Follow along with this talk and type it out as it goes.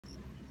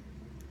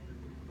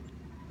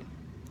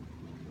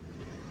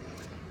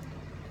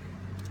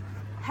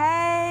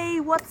Hey,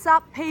 what's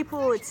up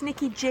people? It's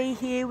Nicky G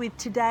here with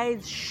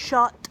today's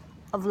shot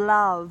of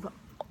love.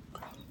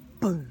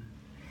 Boom.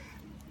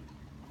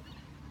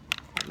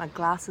 Take my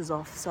glasses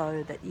off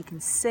so that you can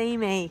see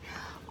me.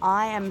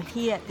 I am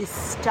here at this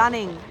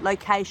stunning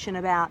location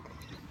about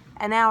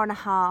an hour and a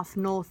half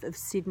north of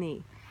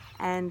Sydney.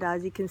 And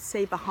as you can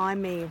see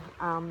behind me,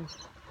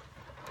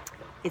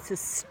 it's a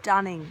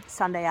stunning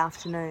Sunday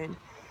afternoon.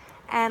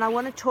 And I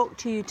want to talk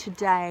to you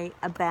today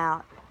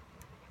about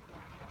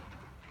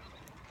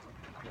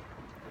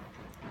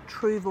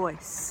true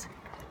voice,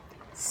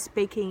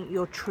 speaking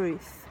your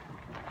truth,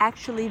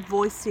 actually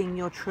voicing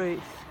your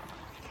truth.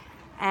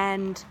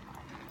 And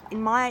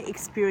in my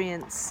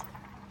experience,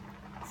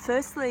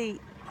 firstly,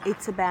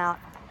 it's about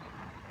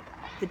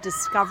the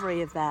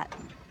discovery of that.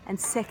 And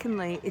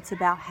secondly, it's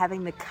about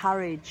having the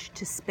courage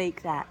to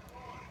speak that.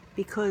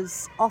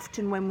 Because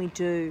often when we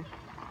do,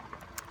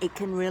 it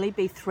can really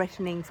be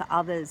threatening for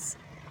others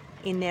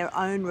in their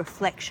own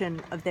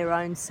reflection of their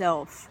own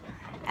self.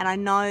 And I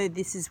know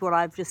this is what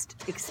I've just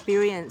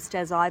experienced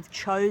as I've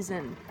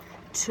chosen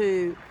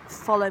to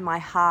follow my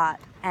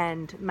heart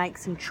and make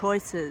some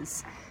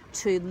choices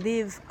to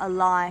live a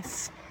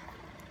life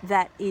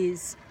that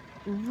is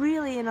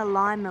really in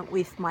alignment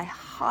with my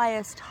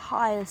highest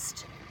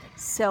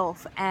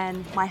self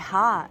and my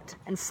heart.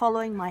 And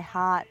following my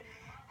heart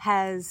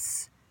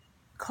has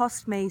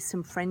cost me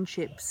some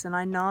friendships, and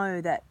I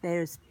know that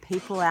there's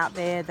people out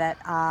there that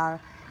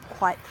are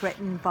quite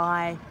threatened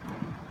by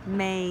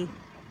me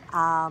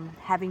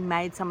having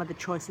made some of the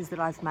choices that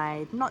I've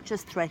made. Not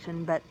just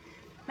threatened, but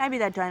maybe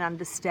they don't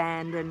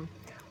understand. And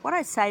what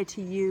I say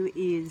to you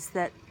is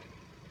that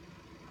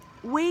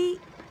we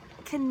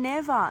can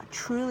never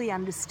truly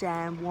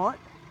understand what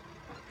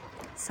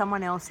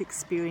someone else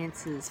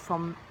experiences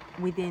from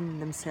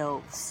within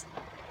themselves.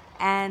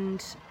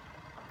 And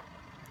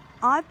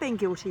I've been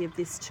guilty of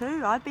this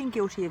too. I've been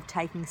guilty of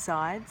taking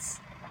sides,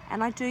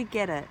 and I do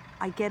get it.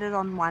 I get it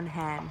on one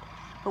hand.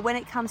 But when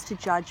it comes to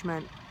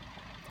judgment,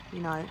 you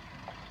know,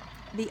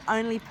 the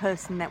only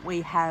person that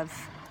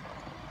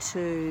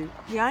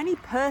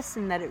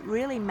it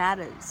really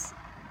matters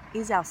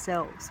is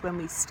ourselves. When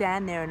we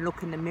stand there and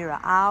look in the mirror,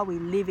 are we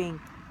living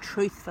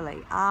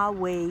truthfully? Are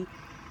we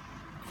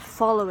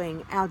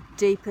following our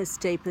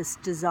deepest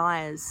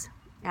desires,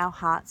 our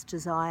heart's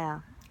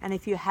desire? And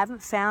if you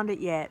haven't found it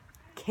yet,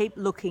 keep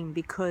looking,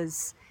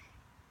 because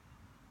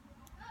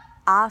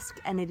ask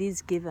and it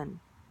is given.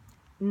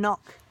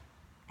 Knock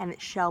and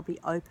it shall be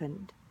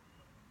opened.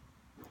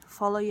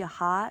 Follow your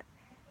heart,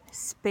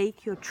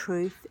 speak your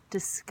truth,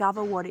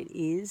 discover what it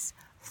is,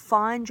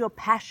 find your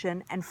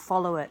passion and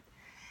follow it.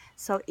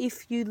 So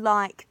if you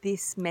like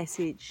this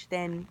message,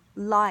 then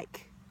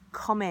like,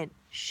 comment,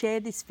 share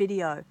this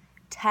video,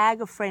 tag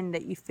a friend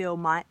that you feel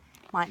might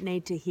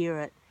need to hear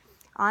it.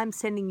 I'm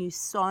sending you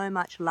so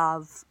much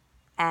love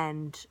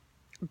and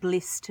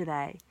bliss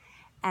today.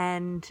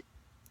 And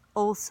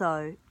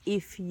also,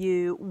 if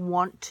you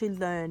want to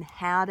learn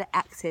how to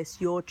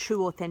access your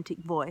true authentic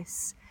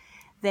voice,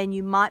 then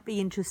you might be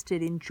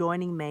interested in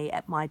joining me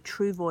at my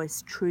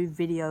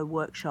TrueVoiceTrueVideo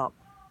workshop.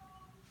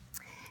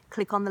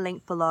 Click on the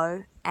link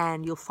below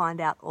and you'll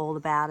find out all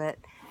about it.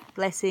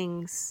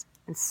 Blessings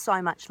and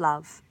so much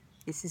love.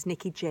 This is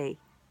Nicky G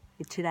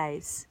with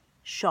today's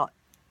shot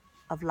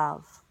of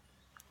love.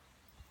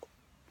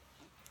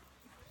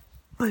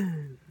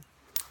 Boom.